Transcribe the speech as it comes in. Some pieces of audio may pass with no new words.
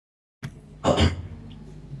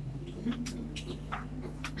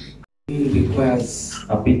It requires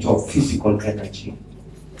a bit of physical energy.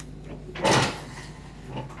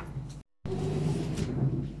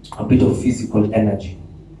 A bit of physical energy.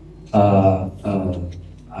 I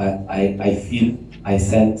feel, I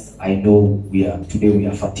sense, I know today we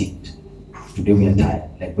are fatigued. Today we are tired,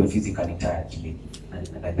 like we're physically tired today.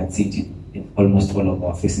 And I can see it in almost all of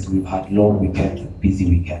our faces. We've had long weekends and busy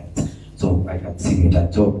weekends. So I can see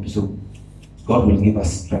that. So God will give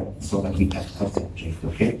us strength so that we can concentrate,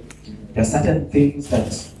 okay? There are certain things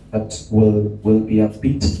that will be a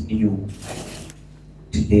bit new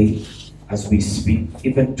today as we speak,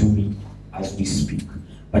 even to me as we speak.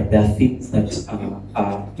 But there are things that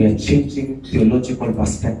we are changing theological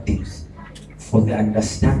perspectives for the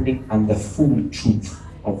understanding and the full truth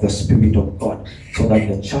of the Spirit of God, so that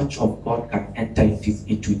the church of God can enter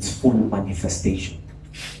into its full manifestation.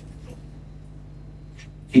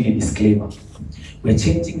 In a disclaimer, we're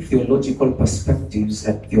changing theological perspectives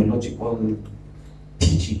and theological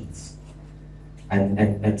teachings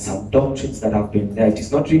and some doctrines that have been there. It is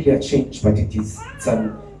not really a change, but it's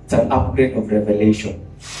an upgrade of revelation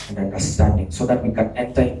and understanding, so that we can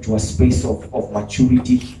enter into a space of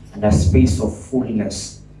maturity and a space of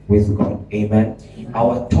fullness with God. Amen.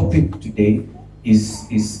 Our topic today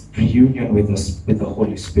is reunion with the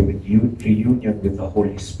Holy Spirit. Reunion with the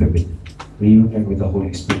Holy Spirit. Reunion with the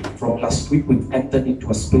Holy Spirit. From last week, we've entered into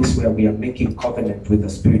a space where we are making covenant with the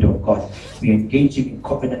Spirit of God. We are engaging in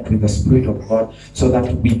covenant with the Spirit of God so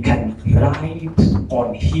that we can ride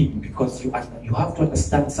on Him. Because you have to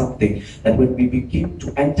understand something, that when we begin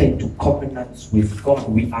to enter into covenants with God,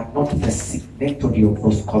 we are not the signatory of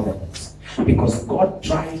those covenants. Because God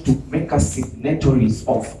tried to make us signatories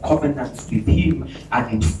of covenants with Him,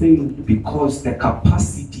 and it failed because the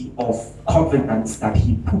capacity of covenants that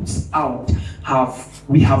He puts out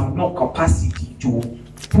we have no capacity to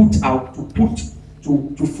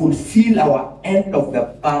fulfill our end of the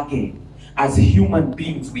bargain. As human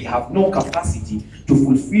beings, we have no capacity to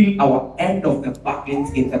fulfill our end of the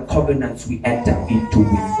bargains in the covenants we enter into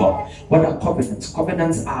with God. What are covenants?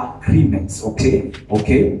 Covenants are agreements, okay?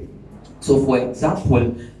 So, for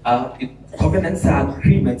example, covenants are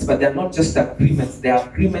agreements, but they're not just agreements. They are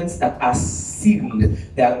agreements that are sealed.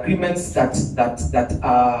 They are agreements that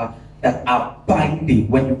are binding.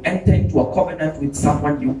 When you enter into a covenant with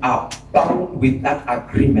someone, you are bound with that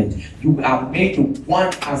agreement. You are made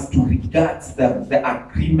one as to regards the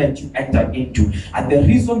agreement you enter into. And the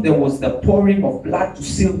reason there was the pouring of blood to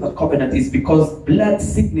seal the covenant is because blood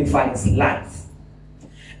signifies life.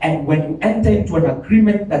 And when you enter into an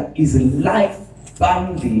agreement that is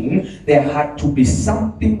life-binding, there had to be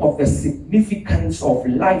something of the significance of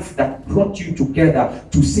life that brought you together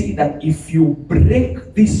to say that if you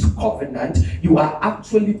break this covenant, you are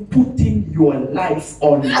actually putting your life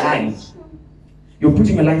on line. You're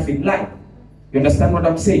putting your life in line. You understand what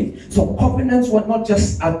I'm saying? So covenants were not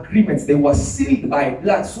just agreements. They were sealed by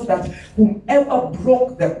blood, so that whomever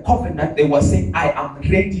broke the covenant, they were saying, I am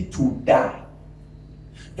ready to die.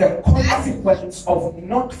 The consequence of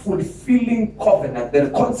not fulfilling covenant, the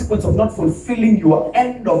consequence of not fulfilling your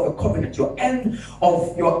end of the covenant, your end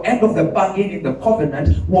of the bargain in the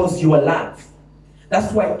covenant was your life.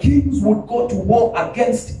 That's why kings would go to war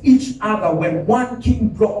against each other when one king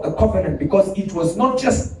broke the covenant, because it was not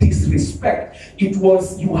just disrespect. It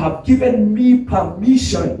was, you have given me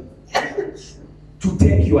permission to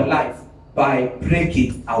take your life by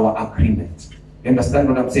breaking our agreement. You understand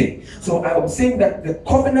what I'm saying? So I'm saying that the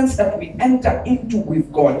covenants that we enter into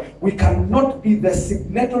with God, we cannot be the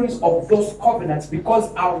signatories of those covenants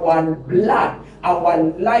because our blood, our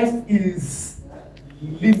life is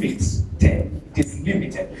limited. It is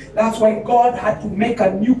limited. That's why God had to make a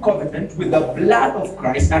new covenant with the blood of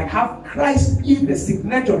Christ and have Christ be the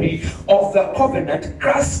signatory of the covenant.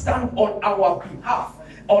 Christ stand on our behalf,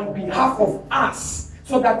 on behalf of us,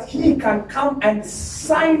 so that He can come and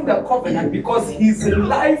sign the covenant, because His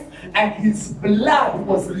life and His blood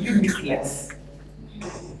was limitless.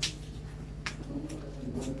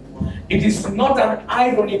 It is not an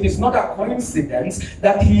irony, it is not a coincidence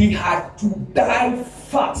that He had to die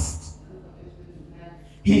first.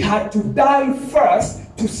 He had to die first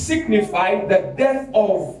to signify the death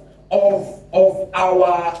of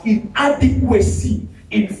our inadequacy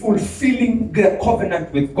in fulfilling the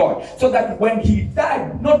covenant with God. So that when he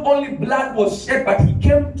died, not only blood was shed, but he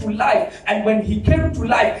came to life. And when he came to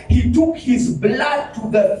life, he took his blood to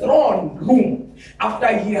the throne room. After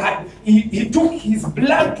he took his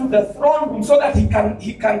blood to the throne room so that he can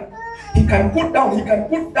put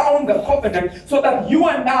down the covenant, so that you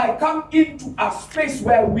and I come into a space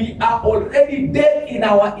where we are already dead in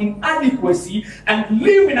our inadequacy and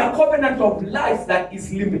live in a covenant of life that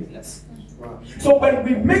is limitless. So when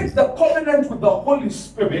we make the covenant with the Holy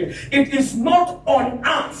Spirit, it is not on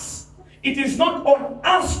us. It is not on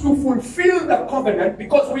us to fulfill the covenant,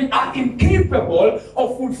 because we are incapable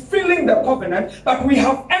of fulfilling the covenant, but we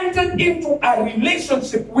have entered into a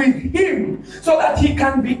relationship with him so that he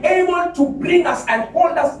can be able to bring us and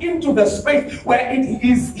hold us into the space where it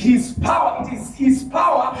is his power. It is his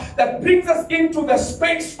power that brings us into the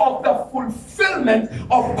space of the fulfillment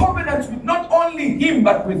of covenants with not only him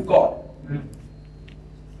but with God.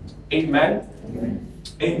 Amen.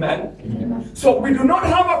 Amen. Amen. So we do not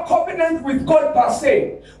have a covenant with God per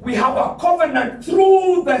se. We have a covenant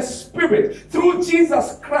through the Spirit, through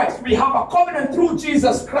Jesus Christ. We have a covenant through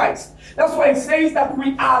Jesus Christ. That's why it says that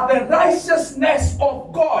we are the righteousness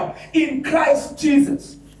of God in Christ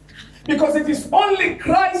Jesus. Because it is only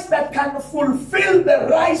Christ that can fulfill the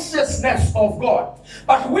righteousness of God.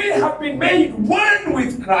 But we have been made one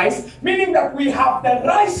with Christ, meaning that we have the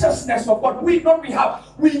righteousness of God. We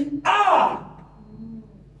are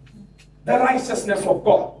the righteousness of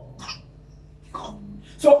God.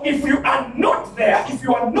 So if you are not there, if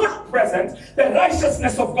you are not present, the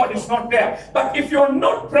righteousness of God is not there. But if you are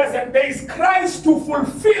not present, there is Christ to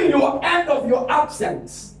fulfill your end of your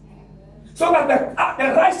absence. So that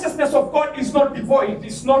the righteousness of God is not devoid, it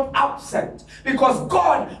is not absent. Because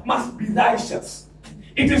God must be righteous.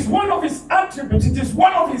 It is one of his attributes, it is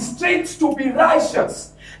one of his traits to be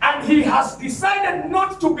righteous. And he has decided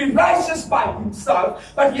not to be righteous by himself,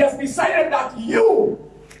 but he has decided that you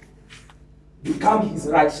become his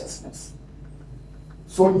righteousness.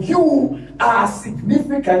 So you are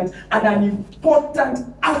significant and an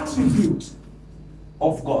important attribute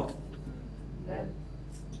of God.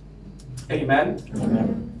 Amen.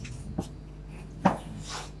 Amen.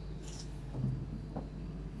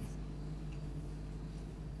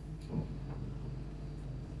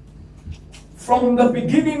 From the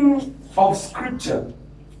beginning of Scripture,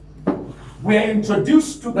 we are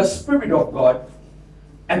introduced to the Spirit of God.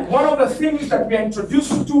 And one of the things that we are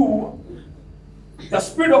introduced to the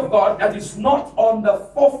Spirit of God that is not on the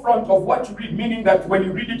forefront of what you read, meaning that when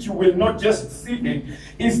you read it, you will not just see it,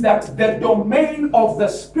 is that the domain of the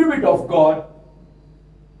Spirit of God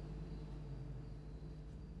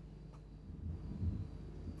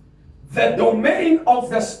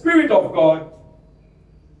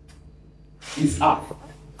is earth.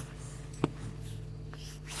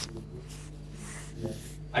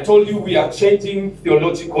 I told you we are changing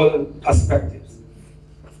theological perspectives.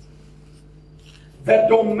 The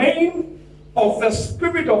domain of the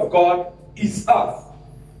Spirit of God is earth.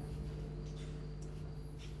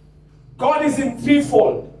 God is in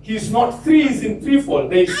threefold. He is not three, he is in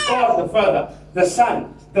threefold. There is God the Father, the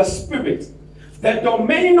Son, the Spirit. The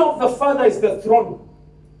domain of the Father is the throne.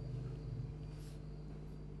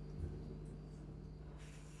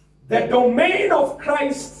 The domain of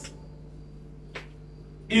Christ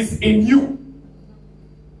is in you.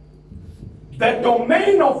 The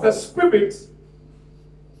domain of the Spirit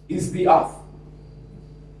is the earth.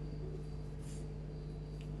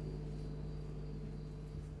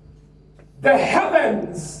 The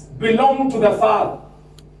heavens belong to the Father.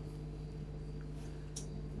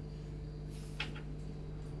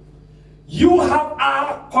 You have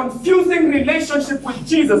a confusing relationship with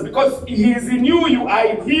Jesus because he is in you, you are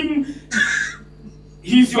in him.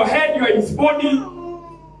 He's your head, you are his body.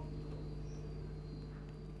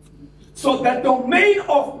 So the domain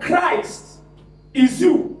of Christ is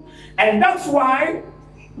you. And that's why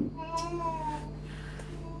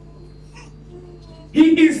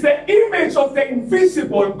he is the image of the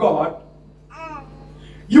invisible God.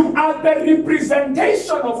 You are the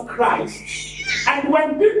representation of Christ. And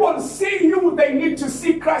when people see you, they need to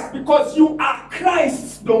see Christ because you are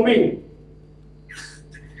Christ's domain.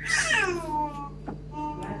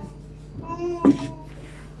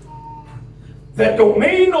 The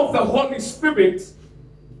domain of the Holy Spirit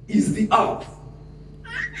is the earth.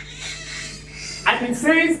 And it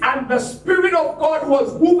says, and the Spirit of God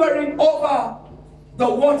was hovering over the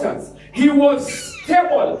waters. He was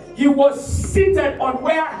stable. He was seated on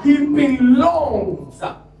where he belongs.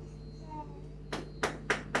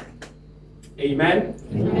 Amen?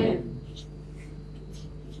 Amen.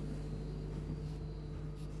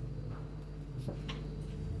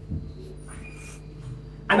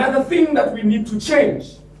 thing that we need to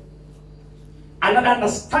change, another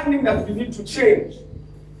understanding that we need to change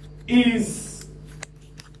is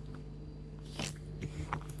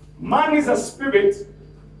man is a spirit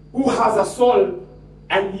who has a soul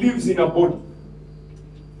and lives in a body.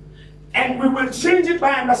 And we will change it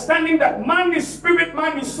by understanding that man is spirit,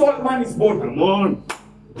 man is soul, man is body. Come on.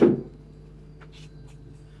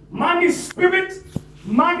 Man is spirit,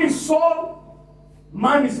 man is soul,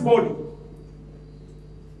 man is body.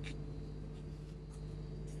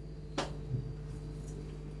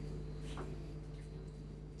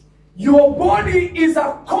 Your body is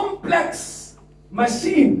a complex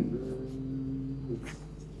machine.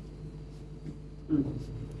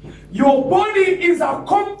 Your body is a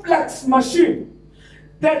complex machine.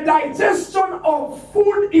 The digestion of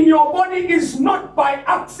food in your body is not by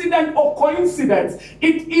accident or coincidence.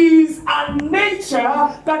 It is a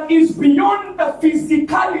nature that is beyond the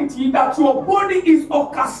physicality that your body is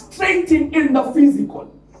orchestrating in the physical.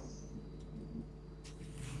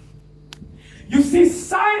 You see,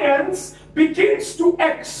 science begins to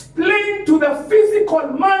explain to the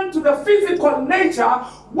physical man, to the physical nature,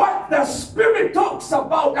 what the spirit talks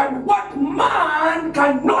about and what man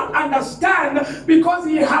cannot understand because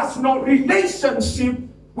he has no relationship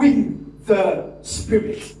with the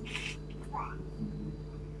spirit.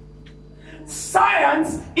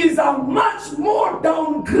 Science is a much more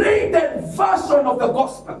downgraded version of the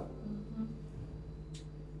gospel.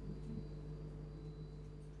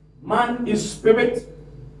 Man is spirit,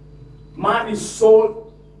 man is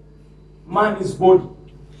soul, man is body.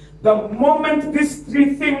 The moment these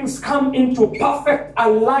three things come into perfect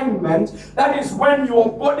alignment, that is when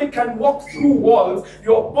your body can walk through walls,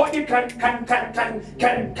 your body can.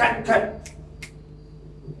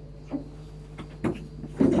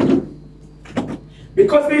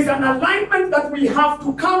 Because there's an alignment that we have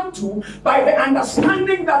to come to by the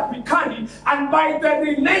understanding that we carry and by the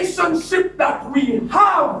relationship that we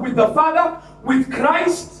have with the Father, with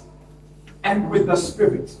Christ, and with the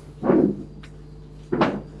Spirit.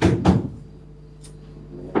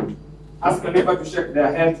 Ask your neighbor to shake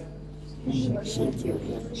their head.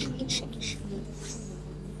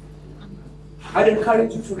 I'd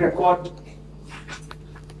encourage you to record.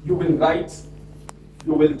 You will write.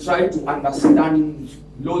 You will try to understand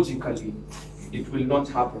logically. It will not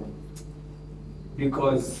happen.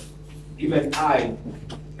 Because even I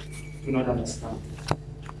do not understand.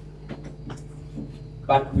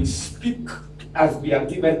 But we speak as we are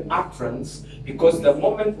given utterance, because the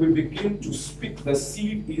moment we begin to speak, the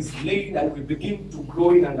seed is laid and we begin to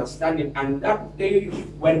grow in understanding. And that day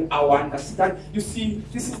when our understanding, you see,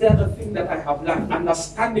 this is the other thing that I have learned.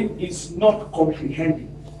 Understanding is not comprehending.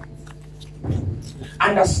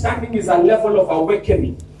 Understanding is a level of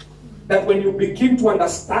awakening. That when you begin to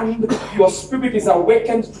understand, your spirit is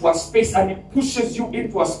awakened to a space and it pushes you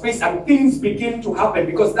into a space and things begin to happen,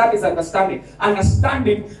 because that is understanding.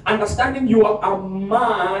 Understanding you are a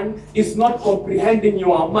man is not comprehending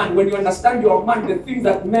you are a man. When you understand you are a man, the things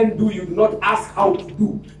that men do, you do not ask how to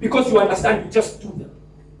do. Because you understand, you just do them.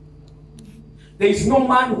 There is no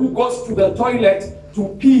man who goes to the toilet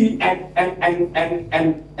to pee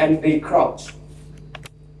and they crouch.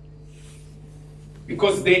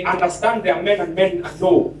 Because they understand they are men, and men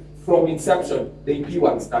know from inception they pee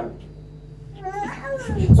one standing.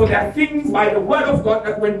 So there are things by the word of God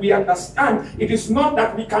that when we understand, it is not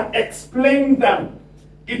that we can explain them,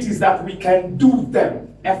 it is that we can do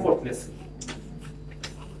them effortlessly.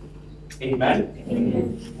 Amen?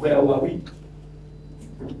 Amen. Where were we?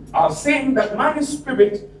 I was saying that man is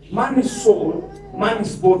spirit, man is soul, man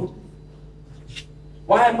is body.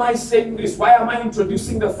 Why am I saying this? Why am I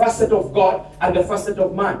introducing the facet of God and the facet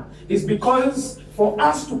of man? It's because for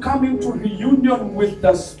us to come into reunion with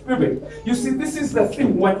the Spirit, you see, this is the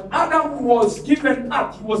thing. When Adam was given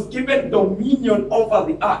earth, he was given dominion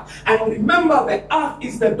over the earth. And remember, the earth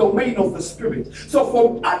is the domain of the Spirit. So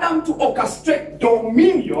for Adam to orchestrate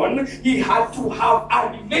dominion, he had to have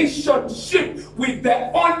a relationship with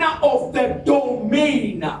the owner of the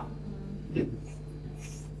domain.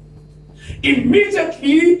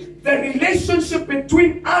 Immediately, the relationship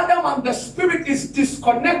between Adam and the Spirit is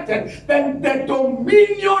disconnected. Then the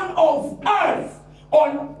dominion of earth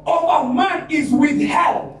over man is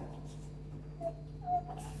withheld.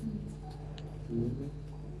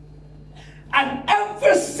 And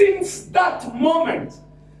ever since that moment,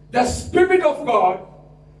 the Spirit of God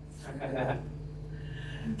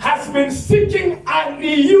has been seeking a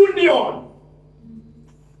reunion.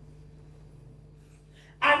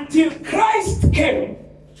 Until Christ came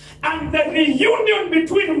and the reunion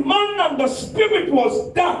between man and the Spirit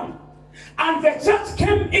was done, and the church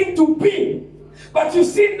came into being. But you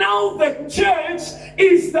see, now the church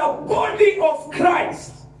is the body of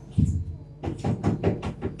Christ.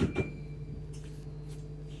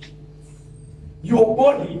 Your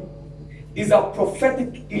body is a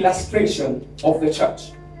prophetic illustration of the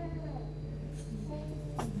church.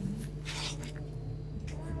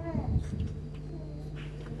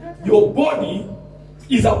 Your body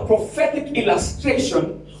is a prophetic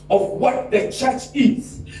illustration of what the church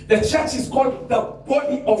is. The church is called the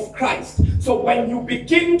body of Christ. So when you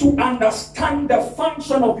begin to understand the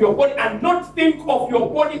function of your body and not think of your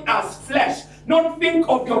body as flesh, not think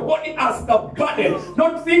of your body as the burden,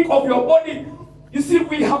 not think of your body. You see,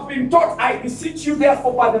 we have been taught, I beseech you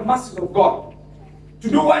therefore by the mercies of God. To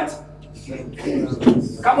do what?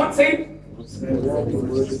 Come on, say it.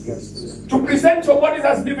 To present your bodies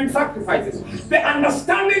as living sacrifices. The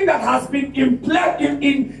understanding that has been implanted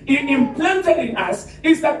in us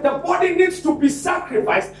is that the body needs to be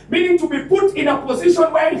sacrificed, meaning to be put in a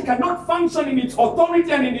position where it cannot function in its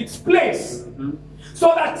authority and in its place,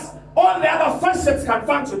 so that all the other facets can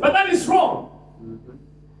function. But that is wrong.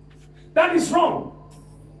 That is wrong.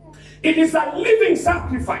 It is a living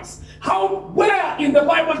sacrifice. Where in the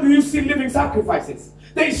Bible do you see living sacrifices?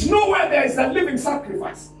 There is nowhere there is a living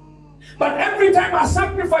sacrifice. But every time a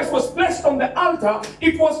sacrifice was placed on the altar,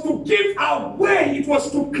 it was to give a way, it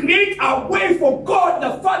was to create a way for God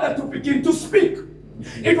the Father to begin to speak.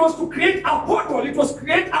 It was to create a portal, it was to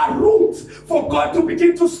create a route for God to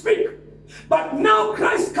begin to speak. But now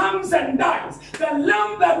Christ comes and dies. The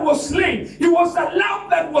lamb that was slain, he was a lamb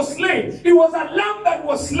that was slain. He was a lamb that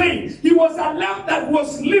was slain. He was a lamb that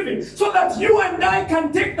was living. So that you and I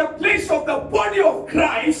can take the place of the body of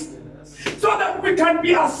Christ, so that we can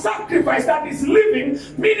be a sacrifice that is living,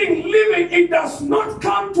 meaning living, it does not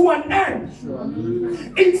come to an end.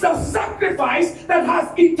 It's a sacrifice that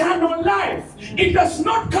has eternal life. It does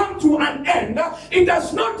not come to an end. It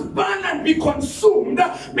does not burn and be consumed,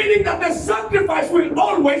 meaning that the sacrifice will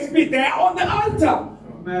always be there on the altar.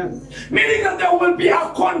 Amen. Meaning that there will be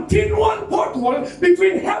a continual portal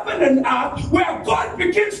between heaven and earth where God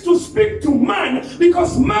begins to speak to man,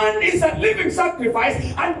 because man is a living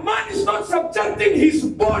sacrifice and man is not subjecting his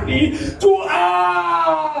body to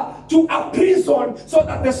a prison so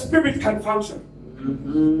that the spirit can function.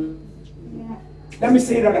 Let me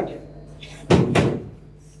say that again.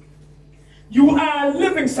 You are a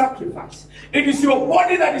living sacrifice. It is your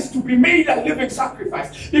body that is to be made a living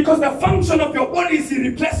sacrifice, because the function of your body is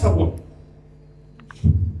irreplaceable.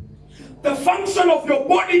 The function of your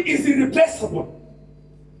body is irreplaceable.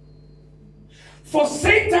 For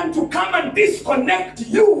Satan to come and disconnect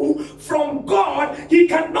you from God, he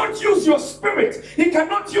cannot use your spirit. He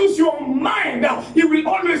cannot use your mind. He will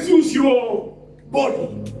always use your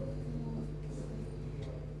body.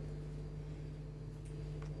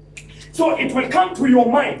 So it will come to your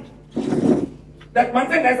mind that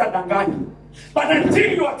manteneza dangani. But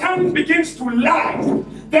until your tongue begins to lie,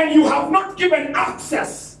 then you have not given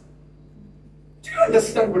access. Do you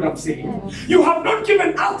understand what I'm saying? You have not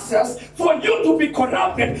given access for you to be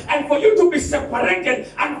corrupted and for you to be separated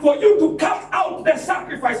and for you to cut out the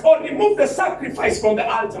sacrifice or remove the sacrifice from the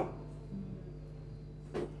altar.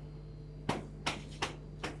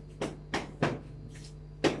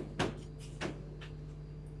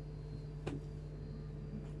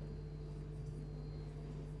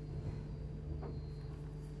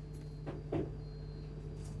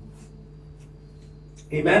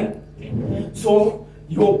 Amen? Amen. So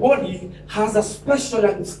your body has a special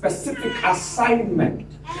and specific assignment.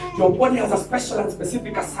 Your body has a special and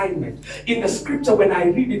specific assignment. In the scripture, when I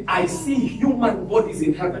read it, I see human bodies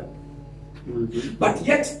in heaven. But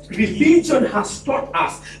yet religion has taught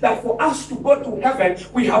us that for us to go to heaven,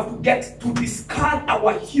 we have to discard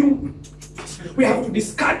our human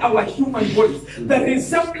bodies. The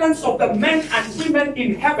resemblance of the men and women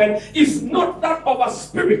in heaven is not that of a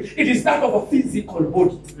spirit, it is that of a physical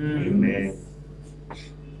body. Amen.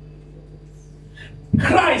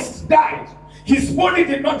 Christ died. His body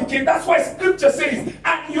did not decay. That's why scripture says,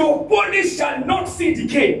 and your body shall not see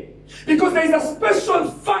decay. Because there is a special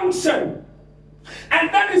function. And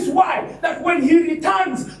that is why that when he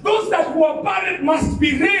returns, those that were buried must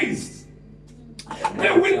be raised.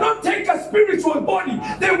 They will not take a spiritual body.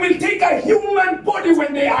 They will take a human body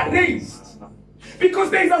when they are raised. Because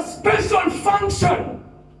there is a special function.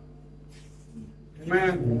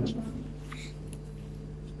 Amen.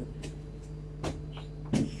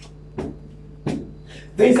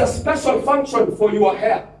 There is a special function for your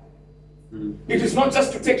hair. It is not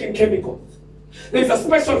just to take in chemicals. There is a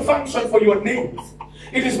special function for your nails.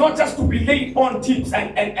 It is not just to be laid on tips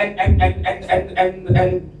and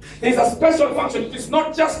there's a special function. It is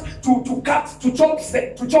not just to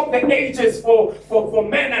chop the edges for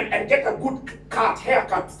men and get a good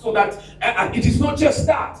haircut, so that it is not just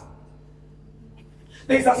that.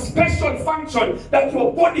 There's a special function that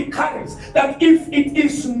your body carries, that if it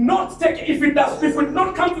is not taken, if we do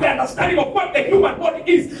not come to the understanding of what the human body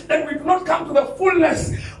is, then we do not come to the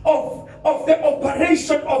fullness of the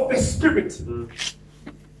operation of the Spirit.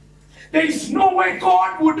 There is no way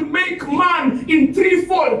God would make man in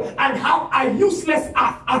threefold and have a useless,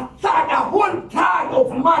 a whole third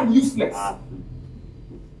of man useless.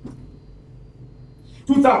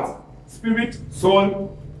 2/3, spirit,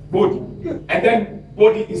 soul, body, and then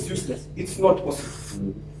body is useless. It's not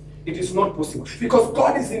possible. It is not possible because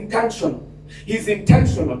God is intentional. He's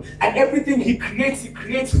intentional, and everything he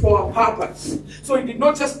creates for a purpose. So he did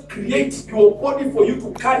not just create your body for you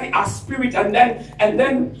to carry a spirit and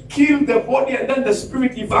then kill the body, and then the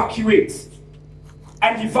spirit evacuates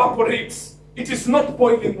and evaporates. It is not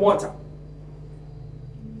boiling water.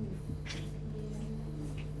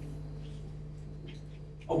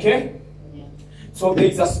 Okay? So there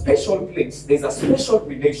is a special place, there's a special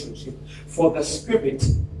relationship for the spirit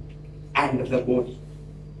and the body.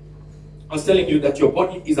 I was telling you that your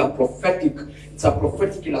body is a prophetic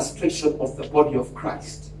illustration of the body of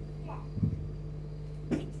Christ.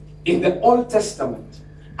 In the Old Testament,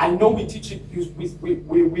 I know we teach it,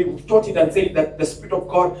 we taught it and said that the Spirit of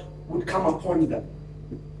God would come upon them.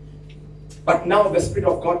 But now the Spirit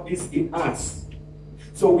of God is in us.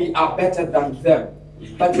 So we are better than them.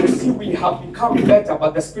 But you see, we have become better,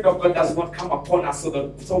 but the Spirit of God does not come upon us,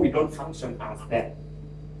 so we don't function as them.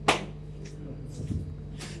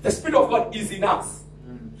 The Spirit of God is in us.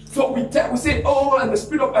 So we say, oh, and the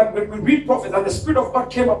Spirit of God, when we read prophets, and the Spirit of God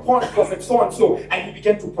came upon prophet so and so, and he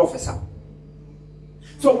began to prophesy.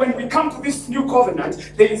 So when we come to this new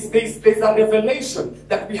covenant, there's a revelation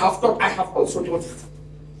that we have taught. I have also taught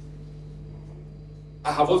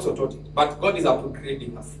it. But God is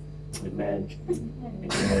upgrading us. Amen.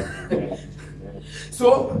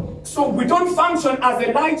 So we don't function as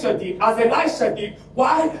Elisha did.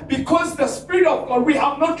 Why? Because the Spirit of God, we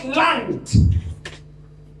have not learned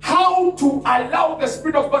how to allow the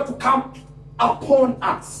Spirit of God to come upon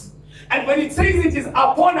us. And when it says it is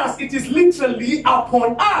upon us, it is literally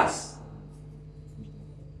upon us.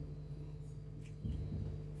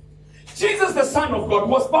 Jesus, the Son of God,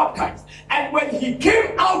 was baptized. And when he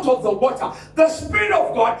came out of the water, the Spirit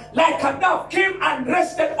of God, like a dove, came and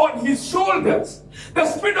rested on his shoulders. The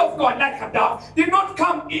Spirit of God, like a dove, did not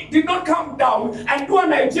come down and do a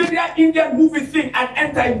Nigeria Indian movie thing and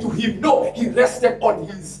enter into him. No, he rested on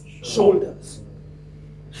his shoulders.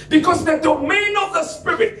 Because the domain of the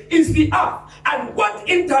Spirit is the earth, and what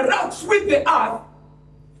interacts with the earth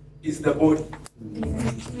is the body.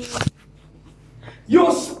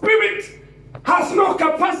 Your spirit has no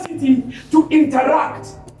capacity to interact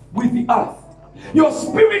with the earth. Your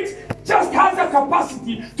spirit just has a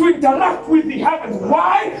capacity to interact with the heavens.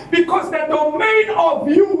 Why? Because the domain of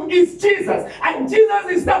you is Jesus. And Jesus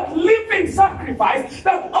is that living sacrifice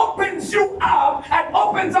that opens you up and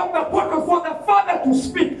opens up the portal for the Father to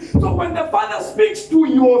speak. So when the Father speaks to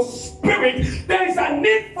your spirit, there is a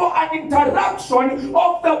need for an interaction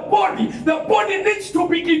of the body. The body needs to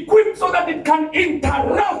be equipped so that it can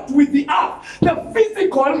interact with the earth. The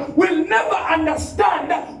physical will never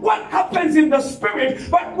understand what happens in the spirit,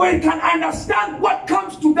 but we can understand what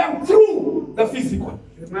comes to them through the physical.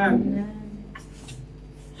 Amen.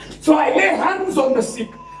 So I lay hands on the sick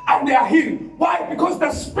and they are healed. Why? Because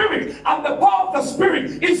the spirit and the power of the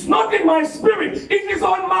spirit is not in my spirit, it is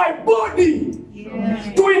on my body.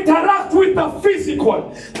 To interact with the physical.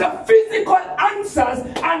 The physical answers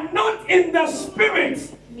are not in the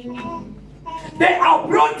spirit. They are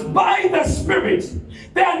brought by the spirit.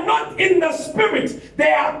 They are not in the spirit.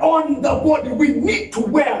 They are on the body. We need to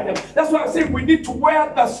wear them. That's why I'm saying we need to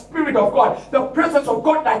wear the Spirit of God, the presence of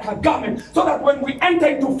God like a garment, so that when we enter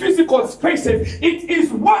into physical spaces, it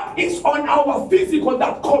is what is on our physical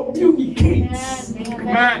that communicates.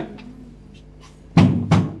 Amen.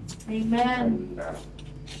 Amen.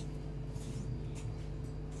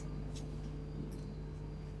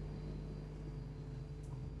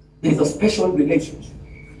 There's a special relationship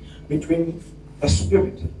between the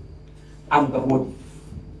spirit and the body.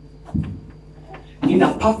 In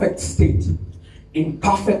a perfect state, in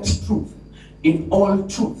perfect truth, in all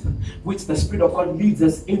truth, which the Spirit of God leads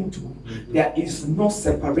us into, there is no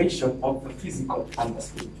separation of the physical and the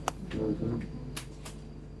spiritual.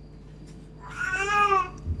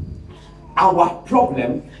 our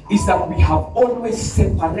problem is that we have always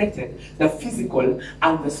separated the physical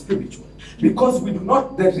and the spiritual. Because we do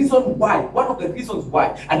not, the reason why, one of the reasons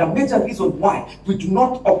why, and a major reason why we do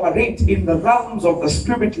not operate in the realms of the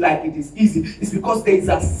spirit like it is easy, is because there is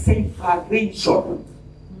a separation.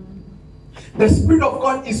 The Spirit of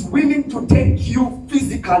God is willing to take you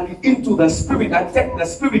physically into the spirit and take the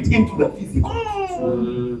spirit into the physical.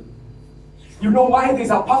 You know why there's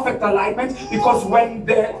a perfect alignment? Because when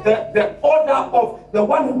the order of the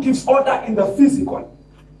one who gives order in the physical,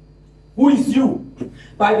 who is you,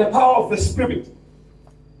 by the power of the Spirit.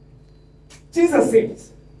 Jesus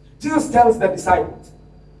tells the disciples,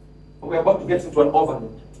 we're about to get into an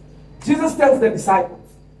overload. Jesus tells the disciples,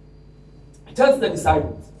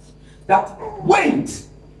 that wait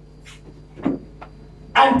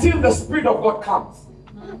until the Spirit of God comes.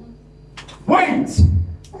 Wait.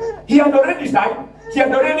 He had already died. He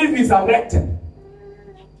had already resurrected.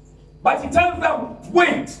 But he tells them,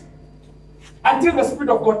 wait until the Spirit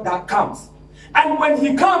of God comes. And when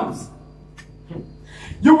he comes,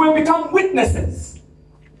 you will become witnesses.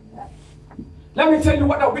 Let me tell you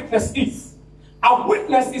what a witness is. A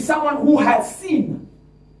witness is someone who has seen.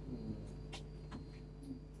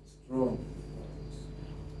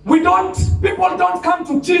 People don't come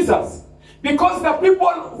to Jesus because the people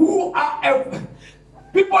who are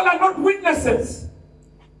people are not witnesses.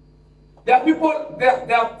 They are people,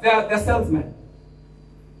 they're salesmen.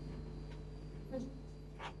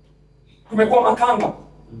 Tumekuwa makanga.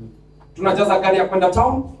 Tunajaza gari ya kwenda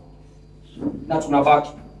town na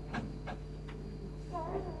tunabaki.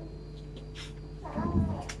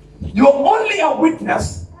 You're only a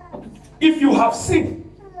witness if you have seen.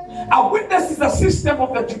 A witness is a system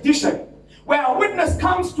of the judiciary where a witness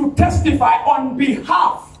comes to testify on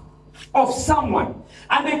behalf of someone.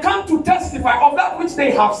 And they come to testify of that which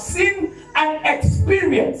they have seen and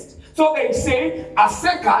experienced. So they say,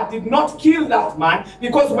 Aseka did not kill that man,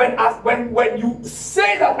 because when you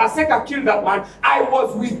say that Aseka killed that man, I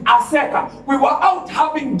was with Aseka. We were out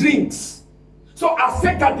having drinks. So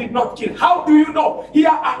Aseka did not kill. How do you know? Here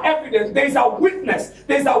are evidence. There is a witness.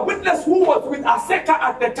 There is a witness who was with Aseka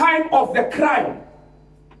at the time of the crime.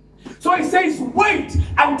 So he says, wait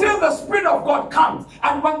until the Spirit of God comes.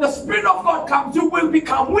 And when the Spirit of God comes, you will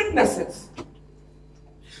become witnesses.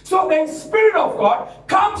 So the Spirit of God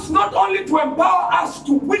comes not only to empower us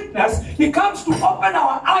to witness, He comes to open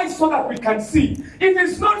our eyes so that we can see. It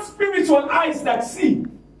is not spiritual eyes that see.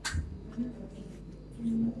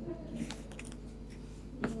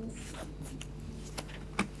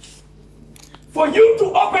 For you to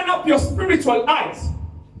open up your spiritual eyes,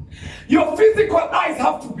 your physical eyes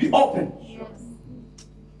have to be open. Yes.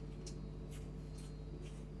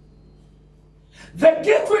 The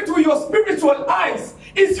gateway to your spiritual eyes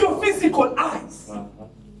is your physical eyes.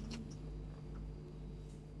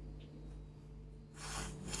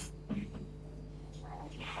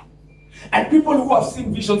 And people who have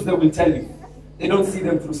seen visions, they will tell you, they don't see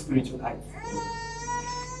them through spiritual eyes.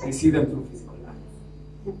 They see them through physical eyes.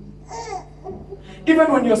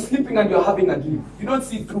 Even when you're sleeping and you're having a dream, you don't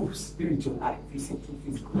see through spiritual eyes, you see through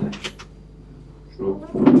physical eyes.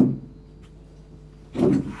 True.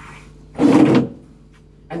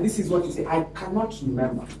 And this is what you say, I cannot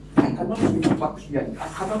remember. I cannot remember clearly. I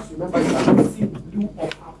cannot remember if I have seen blue or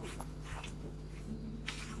purple.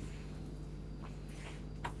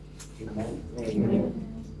 Amen. Amen.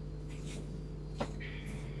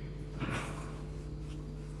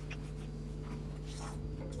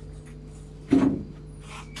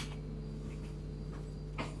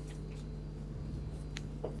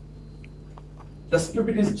 The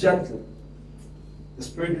Spirit is gentle. The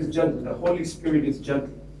Spirit is gentle. The Holy Spirit is gentle.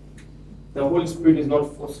 The Holy Spirit is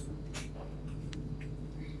not forceful.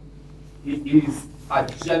 He is a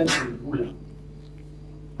gentle ruler,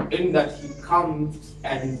 in that He comes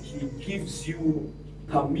and He gives you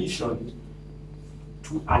permission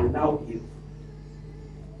to allow Him.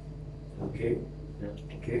 Okay?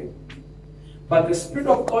 Okay? But the Spirit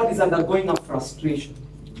of God is undergoing a frustration.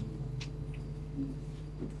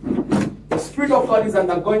 The Spirit of God is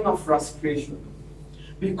undergoing a frustration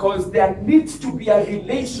because there needs to be a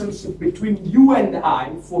relationship between you and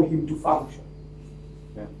I for Him to function.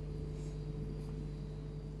 Yeah.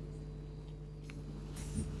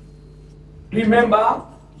 Remember,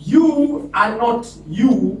 you are not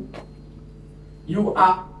you. You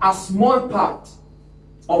are a small part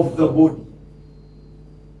of the body.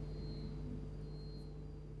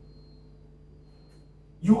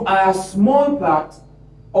 You are a small part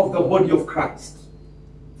of the body of Christ.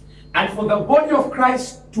 And for the body of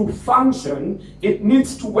Christ to function, it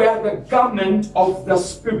needs to wear the garment of the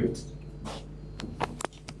Spirit.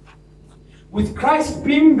 with Christ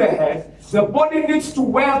being the head, the body needs to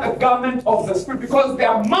wear the garment of the Spirit, because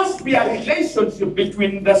there must be a relationship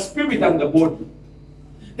between the Spirit and the body.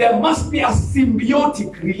 There must be a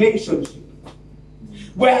symbiotic relationship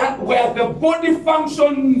where the body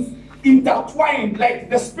functions intertwined, like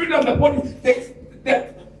the Spirit and the body.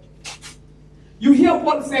 You hear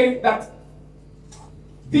Paul say that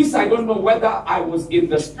this, I don't know whether I was in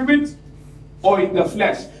the Spirit or in the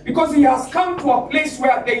flesh, because he has come to a place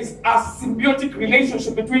where there is a symbiotic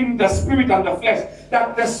relationship between the Spirit and the flesh,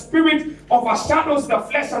 that the Spirit overshadows the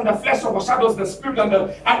flesh and the flesh overshadows the Spirit,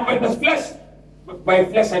 and when the flesh, by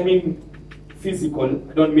flesh I mean physical,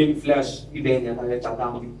 I don't mean flesh,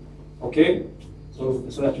 okay? So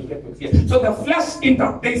that you get me clear. So the flesh,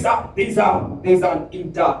 there's an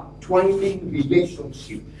intertwining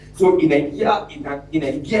relationship. So inaingia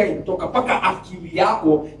inatoka mpaka akili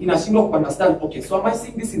yako inashindwa ku understand, okay, so am I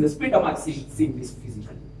seeing this in the spirit, am I seeing this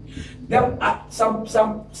physically? There are some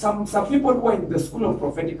people who are in the school of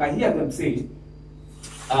prophetic, I hear them say,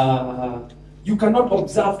 you cannot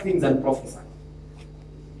observe things and prophesy.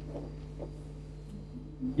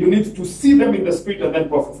 You need to see them in the spirit and then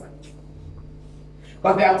prophesy.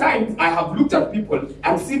 But there are times I have looked at people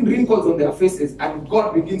and seen wrinkles on their faces, and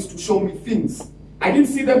God begins to show me things. I didn't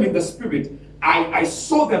see them in the spirit. I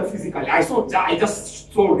saw them physically. I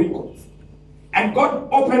just saw wrinkles. And God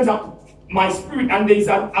opens up my spirit, and there is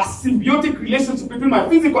a symbiotic relationship between my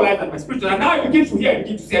physical life and my spiritual. And now I begin to hear, I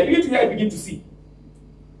begin to see. I begin to hear, I begin to see.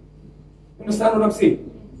 Understand what I'm saying?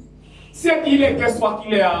 Si ile guesswork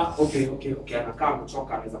ile ya okay, anakaa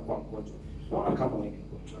mchoka, anaweza kuwa mgonjwa. Naona kama wewe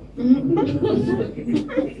mgonjwa.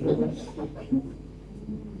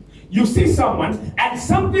 You see someone and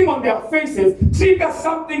something on their faces triggers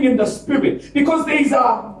something in the spirit, because there is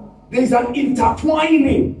an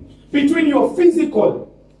intertwining between your physical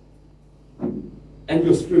and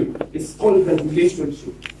your spirit. It's called the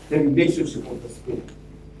relationship of the spirit.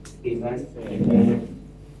 Amen. Amen.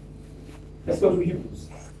 Let's go to Hebrews.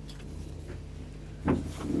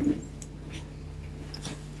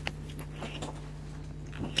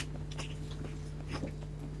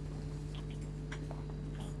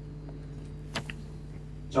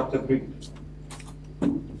 Chapter 3.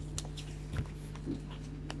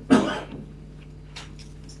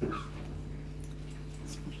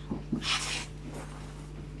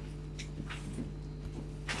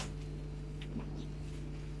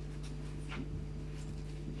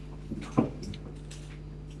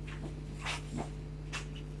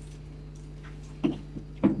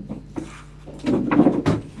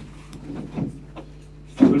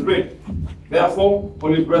 We'll read. Therefore,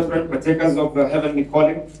 holy brethren, partakers of the heavenly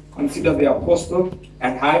calling, consider the apostle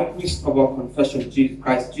and high priest of our confession,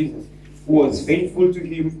 Christ Jesus, who was faithful to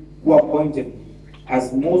him who appointed him,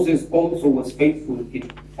 as Moses also was faithful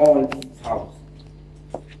in all his house.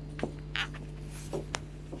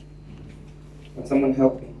 Can someone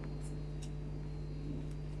help me?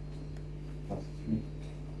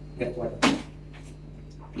 Get what?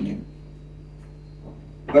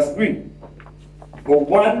 Verse 3.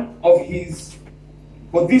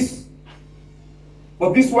 For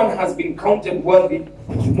this one has been counted worthy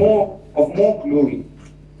of more glory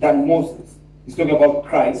than Moses. He's talking about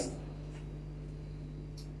Christ.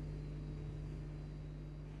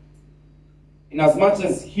 Inasmuch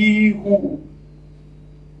as he who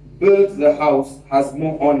builds the house has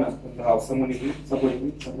more honor than the house. Somebody read.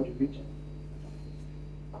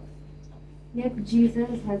 Yet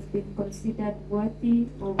Jesus has been considered worthy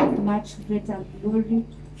of much greater glory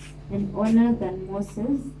and honor than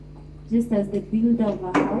Moses, just as the builder of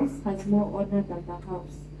a house has more honor than the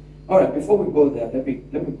house. All right, before we go there, let me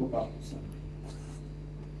go back to something.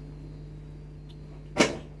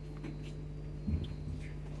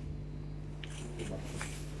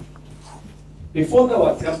 Before there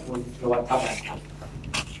were temples, there were tabernacles.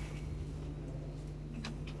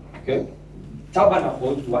 Okay?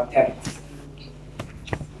 Tabernacles were tents.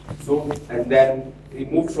 So, and then we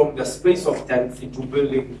moved from the space of tents into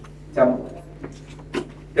building temples.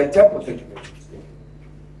 The temple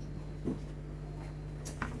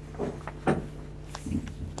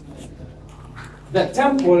The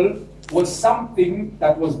temple was something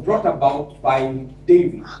that was brought about by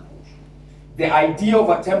David. The idea of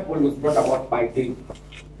a temple was brought about by David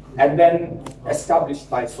and then established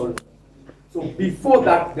by Solomon. So before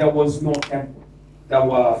that, there was no temple. There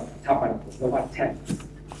were tabernacles, there were tents.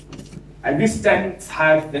 And these tents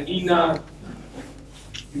had the inner,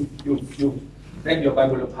 you read your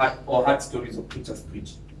Bible or heard stories of preachers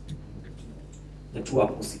preach. The two are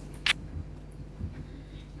possible.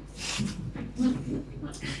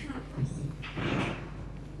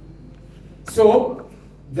 So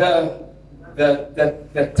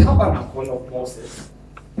the tabernacle of Moses,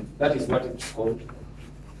 that is what it's called,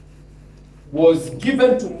 was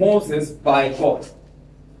given to Moses by God.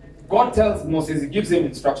 God tells Moses, he gives him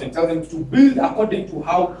instruction, tells him to build according to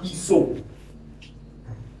how he saw.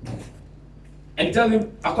 And tell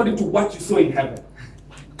him according to what you saw in heaven.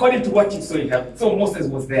 According to what you saw in heaven. So Moses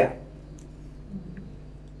was there.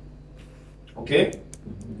 Okay?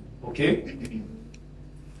 Okay?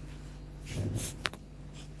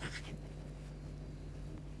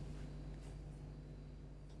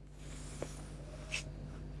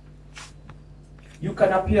 You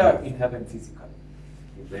can appear in heaven physically.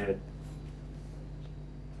 Amen.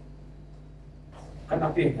 You can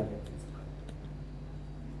appear in heaven physically.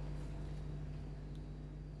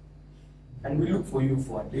 And we look for you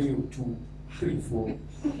for a day or 2, 3, 4.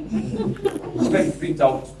 Then print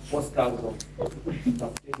out postcards of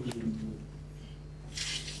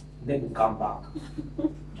then you come back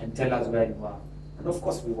and tell us where you are. And of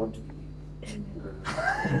course we want to believe.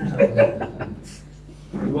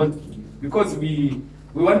 We want to believe. Because we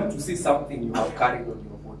want to see something you have carried on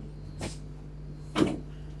your body.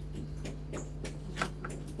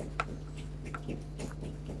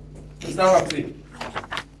 It's not what I'm saying.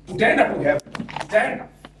 Utaenda to heaven. Utaenda.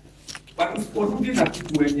 But usiporudi na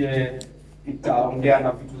kitu wenye itaongea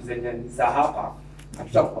na vitu zenye ni za hapa,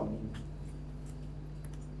 hatutakuamini.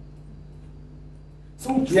 So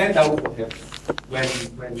ukienda huko heaven,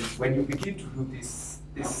 when you begin to do this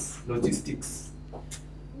logistics,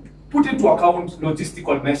 put into account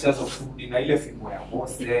logistical measures of food in ile fimbo ya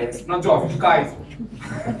Moses. Unajua vitu guys.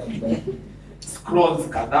 Scrolls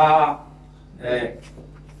kadhaa,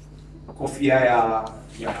 kofia ya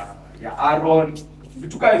Aaron.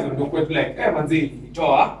 Vitu guys ndio kwetu like, manzi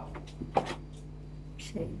nitoa.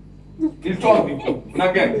 Nilitoa vitu.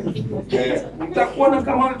 Unaget? Utakuona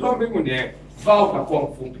kama unatoa mbingu ni vaa utakuwa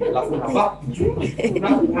mfupi. Alafu unavaa.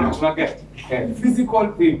 Unaget?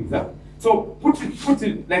 Physical things. So put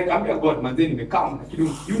it like I'm your God, man. Then come.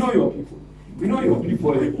 You know your people. You know your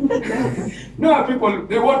people. You know your people.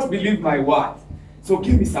 They won't believe my word. So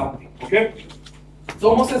give me something, okay?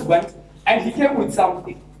 So Moses went and he came with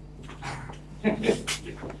something,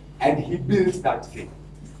 and he built that thing.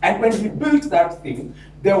 And when he built that thing,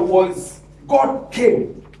 God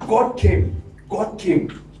came,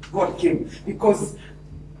 because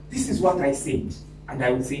this is what I said. And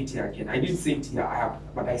I will say it here again. I didn't say it here,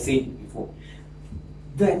 but I said it before.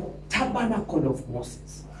 The tabernacle of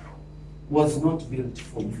Moses was not built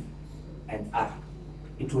for you and I.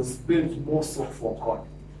 It was built more so for God.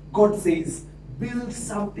 God says, build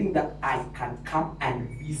something that I can come and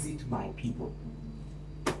visit my people.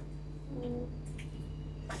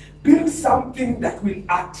 Build something that will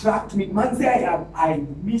attract me. Man, I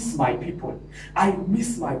miss my people. I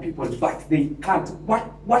miss my people, but they can't.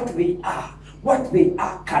 What they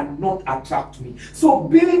are cannot attract me. So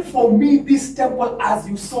build for me this temple as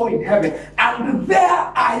you saw in heaven, and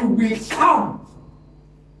there I will come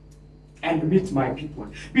and meet my people.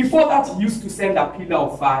 Before that, he used to send a pillar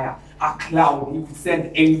of fire, a cloud. He would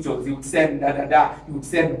send angels. He would send He would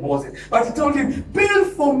send Moses. But he told him,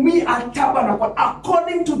 build for me a tabernacle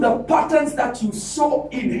according to the patterns that you saw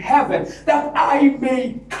in heaven, that I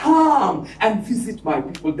may come and visit my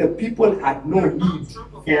people. The people had no need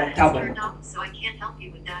for a tabernacle. So I can't help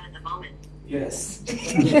you with that at the moment. Yes.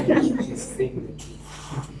 He's saying it.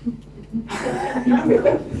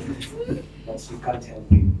 But she can't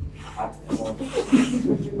help you at the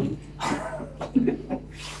moment.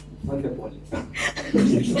 Not the police.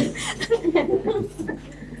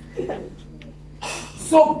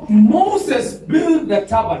 So Moses built the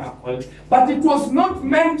tabernacle, but it was not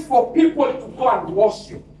meant for people to go and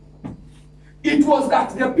worship. It was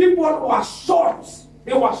that the people were short.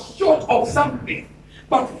 They were short of something.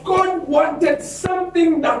 But God wanted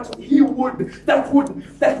something that would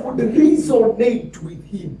resonate with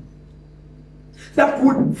him. That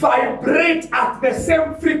would vibrate at the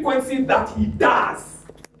same frequency that he does.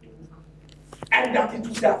 And that it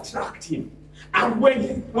would attract him. And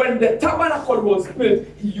when the tabernacle was built,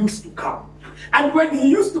 he used to come. And when he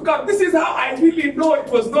used to come, this is how I really know it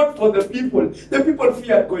was not for the people. The people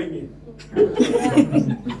feared going in.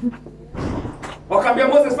 Wakambia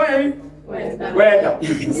Moses, fanya hivi? Wenda.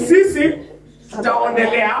 Sisi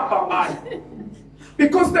tutaondelea hapa mbali.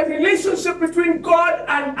 Because the relationship between God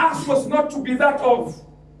and us was not to be that of.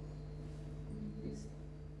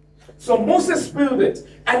 So Moses built it.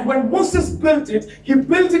 And when Moses built it, he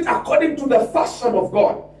built it according to the fashion of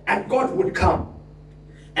God. And God would come.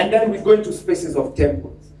 And then we go into spaces of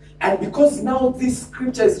temples. And because now this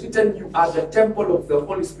scripture is written, you are the temple of the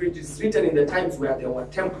Holy Spirit, it's written in the times where there were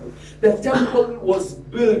temples. The temple was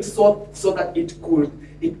built so that it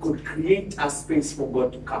could create a space for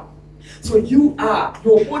God to come. So your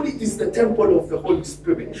body is the temple of the Holy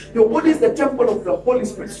Spirit. Your body is the temple of the Holy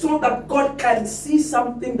Spirit so that God can see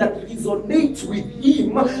something that resonates with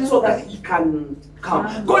him so that he can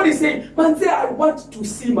come. God is saying, man, say, I want to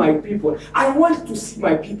see my people. I want to see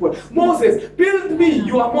my people. Moses, build me.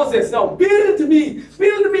 You are Moses now. Build me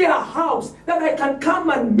a house that I can come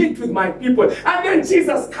and meet with my people. And then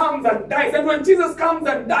Jesus comes and dies. And when Jesus comes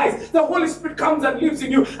and dies, the Holy Spirit comes and lives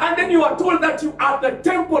in you. And then you are told that you are the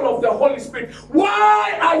temple of the Holy Spirit.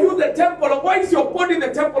 Why are you the temple? Or why is your body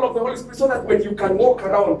the temple of the Holy Spirit? So that when you can walk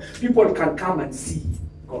around, people can come and see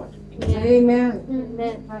God. Amen.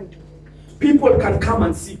 Amen. People can come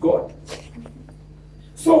and see God.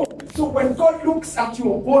 So when God looks at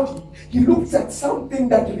your body, he looks at something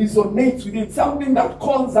that resonates with it, something that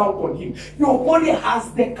calls out on him. Your body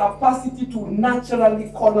has the capacity to naturally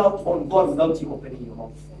call out on God without you opening your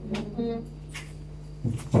mouth.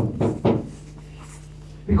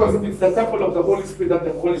 Because if it's the temple of the Holy Spirit, then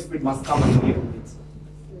the Holy Spirit must come and live in it.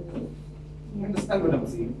 You understand what I'm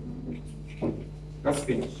saying? Let's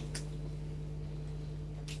finish.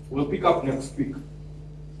 We'll pick up next week.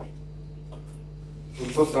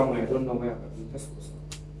 We'll go somewhere, I don't know where, but we'll just go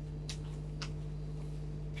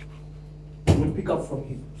somewhere. We'll pick up from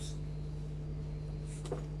Hebrews.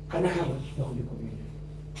 Can I have the Holy Communion?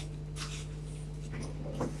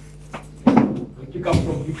 We'll pick up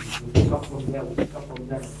from Hebrews, we'll pick up from there, we'll pick up from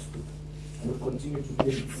there next week. And we'll continue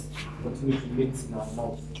to mince in our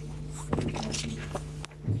mouth.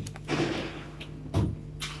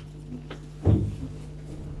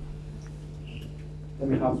 Let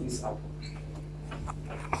me have this up.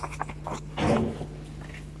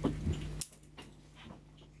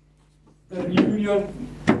 The reunion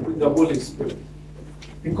with the Holy Spirit.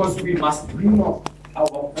 Because we must bring up our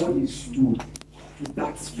bodies to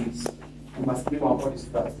that space. We must bring our bodies to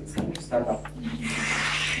that space. Can you stand up?